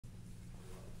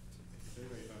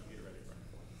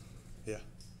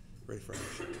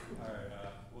All right,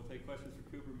 we'll take questions for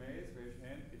Cooper Mays. Raise your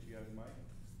hand, get you guys a mic.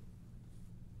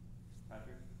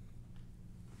 Patrick?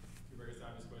 Cooper, I guess the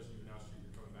obvious question, you've announced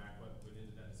you're coming back. What went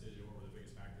into that decision? What were the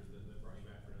biggest factors that brought you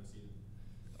back for another season?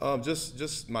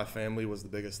 Just my family was the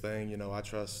biggest thing. You know, I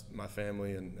trust my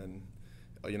family and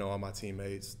you know, all my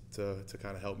teammates to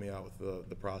kind of help me out with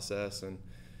the process. And,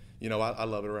 you know, I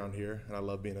love it around here, and I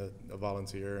love being a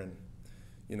volunteer. And,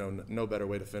 you know, no better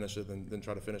way to finish it than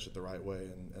try to finish it the right way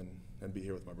and be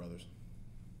here with my brothers.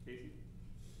 Casey?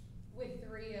 With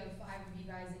 3 of 5 of you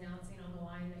guys announcing on the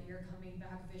line that you're coming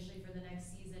back officially for the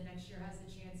next season, next year has the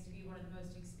chance to be one of the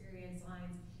most experienced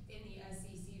lines in the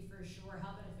SEC for sure.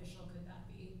 How beneficial could that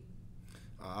be?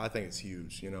 I think it's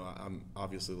huge. You know, I'm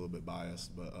obviously a little bit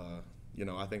biased, but you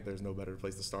know, I think there's no better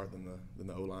place to start than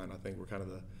the O-line. I think we're kind of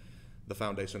the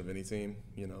foundation of any team.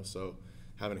 You know, so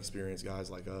having experienced guys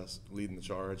like us leading the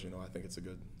charge, you know, I think it's a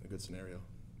good scenario.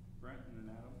 Brent and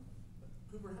then Adam.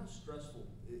 Cooper, how stressful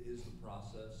is the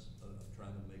process of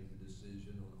trying to make the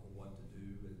decision on what to do,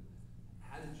 and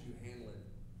how did you handle it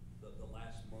the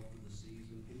last month of the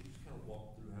season? Can you just kind of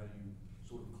walk through how you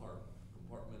sort of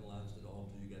compartmentalized it all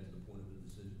until you got to the point of the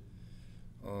decision?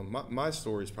 My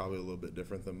story is probably a little bit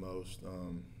different than most.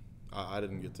 I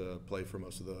didn't get to play for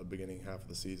most of the beginning half of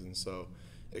the season, so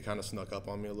it kind of snuck up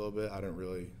on me a little bit. I didn't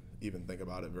really even think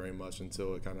about it very much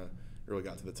until it kind of really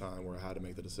got to the time where I had to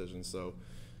make the decision. So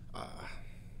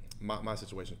my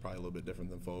situation is probably a little bit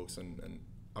different than folks, and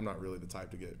I'm not really the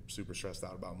type to get super stressed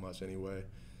out about much anyway.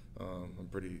 I'm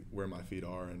pretty where my feet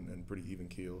are and pretty even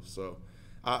keel. So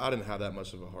I didn't have that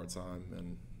much of a hard time,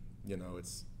 and you know,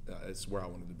 it's where I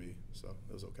wanted to be, so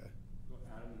it was okay. Go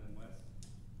Adam and then Wes.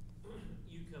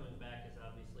 You coming back is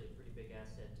obviously a pretty big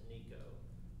asset to Nico.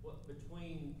 What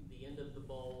between the end of the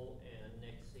bowl and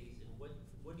next season, what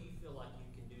do you feel like you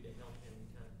can do to help him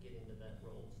kind of get into that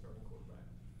role of starting quarterback?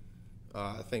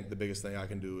 I think the biggest thing I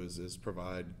can do is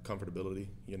provide comfortability.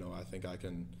 You know, I think I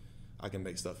can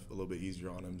make stuff a little bit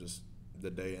easier on him, just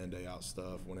the day in, day out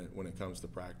stuff when it comes to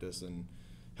practice and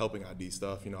helping ID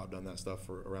stuff. You know, I've done that stuff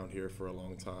around here for a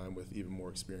long time with even more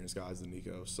experienced guys than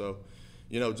Nico. So,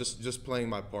 you know, just playing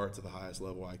my part to the highest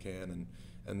level I can,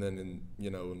 and then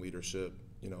in leadership,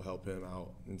 you know, help him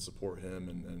out and support him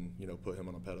and you know, put him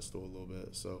on a pedestal a little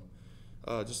bit. So,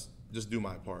 just do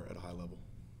my part at a high level.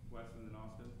 Wes and then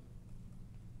Austin.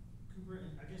 Cooper,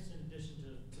 I guess in addition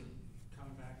to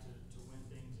coming back to win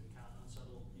things and kind of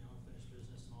unsettle, you know, unfinished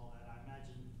business and all that, I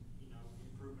imagine, you know,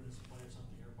 improvement as a player is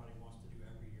something everybody wants to do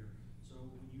every year. So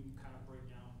when you kind of break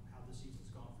down how the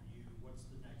season's gone for you, what's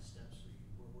the next steps for you?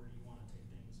 Where do you want to take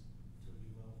things to a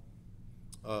new level?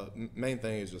 Main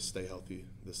thing is just stay healthy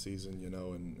this season, you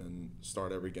know, and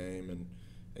start every game and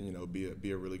you know, be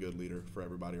a really good leader for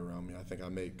everybody around me. I think I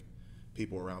make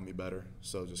people around me better,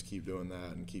 so just keep doing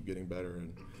that and keep getting better,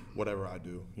 and whatever I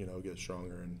do, you know, get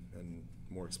stronger and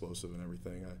more explosive and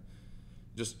everything. I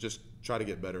just try to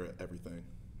get better at everything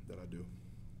that I do.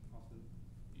 Austin.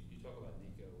 You talk about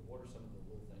Nico. What are some of the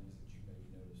little things that you maybe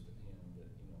noticed in him that,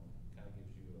 you know, kind of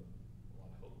gives you a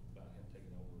lot of hope about him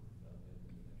taking over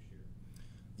in the next year?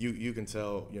 You can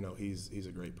tell, you know, he's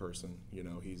a great person. You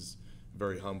know, he's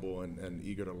very humble and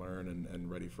eager to learn and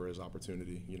ready for his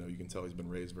opportunity. You know, you can tell he's been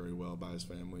raised very well by his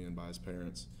family and by his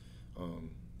parents.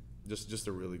 Just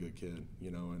a really good kid,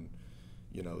 you know, and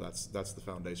you know, that's the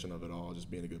foundation of it all, just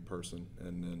being a good person.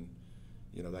 And then,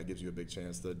 you know, that gives you a big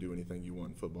chance to do anything you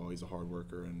want in football. He's a hard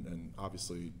worker and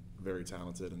obviously very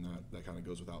talented, and that kind of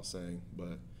goes without saying,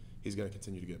 but he's going to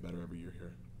continue to get better every year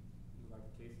here. Go back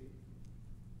to Casey.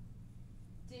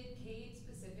 Did Cade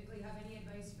specifically have any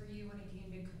advice for you when it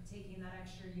came to taking that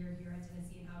extra year here at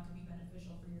Tennessee and how it could be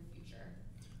beneficial for your future?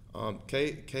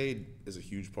 Cade is a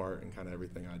huge part in kind of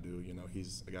everything I do. You know,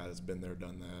 he's a guy that's been there,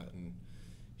 done that, and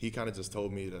he kind of just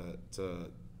told me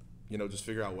to you know, just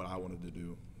figure out what I wanted to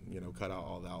do. You know, cut out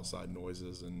all the outside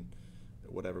noises and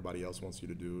what everybody else wants you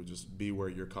to do. Just be where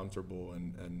you're comfortable,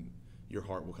 and your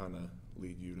heart will kind of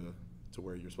lead you to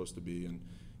where you're supposed to be. And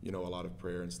you know, a lot of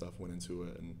prayer and stuff went into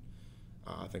it, and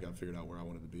I think I figured out where I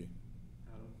wanted to be.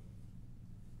 Adam.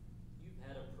 You've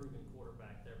had a proven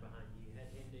quarterback there behind you. You had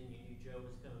Hendon, you knew Joe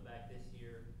was coming back this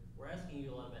year. We're asking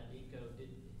you a lot about Nico. Did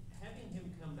having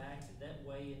him come back, did that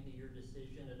weigh into your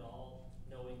decision at all,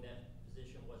 knowing that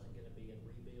position wasn't going to be in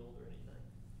rebuild or anything?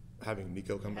 Having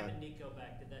Nico come back? Having Nico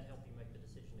back, did that help you make the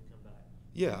decision to come back?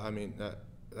 Yeah, I mean,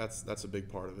 that's a big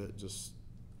part of it, just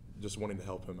wanting to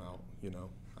help him out, you know.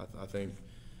 I think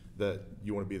that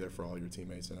you want to be there for all your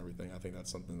teammates and everything. I think that's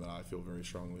something that I feel very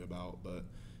strongly about. But,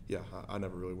 yeah, I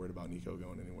never really worried about Nico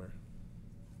going anywhere.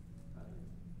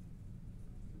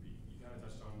 You kind of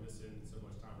touched on missing so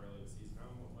much time early in the season. How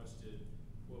much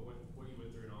what you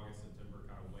went through in August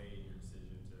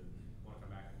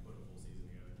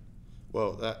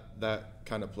Well, that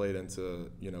kind of played into,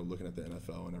 looking at the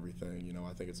NFL and everything.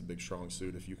 I think it's a big strong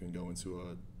suit if you can go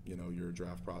into your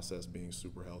draft process being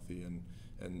super healthy and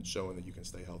showing that you can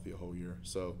stay healthy a whole year.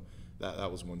 So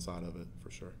that was one side of it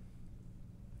for sure.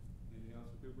 Anything else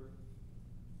for Cooper?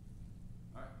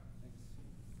 All right, thanks.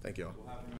 Thank you all. We'll have him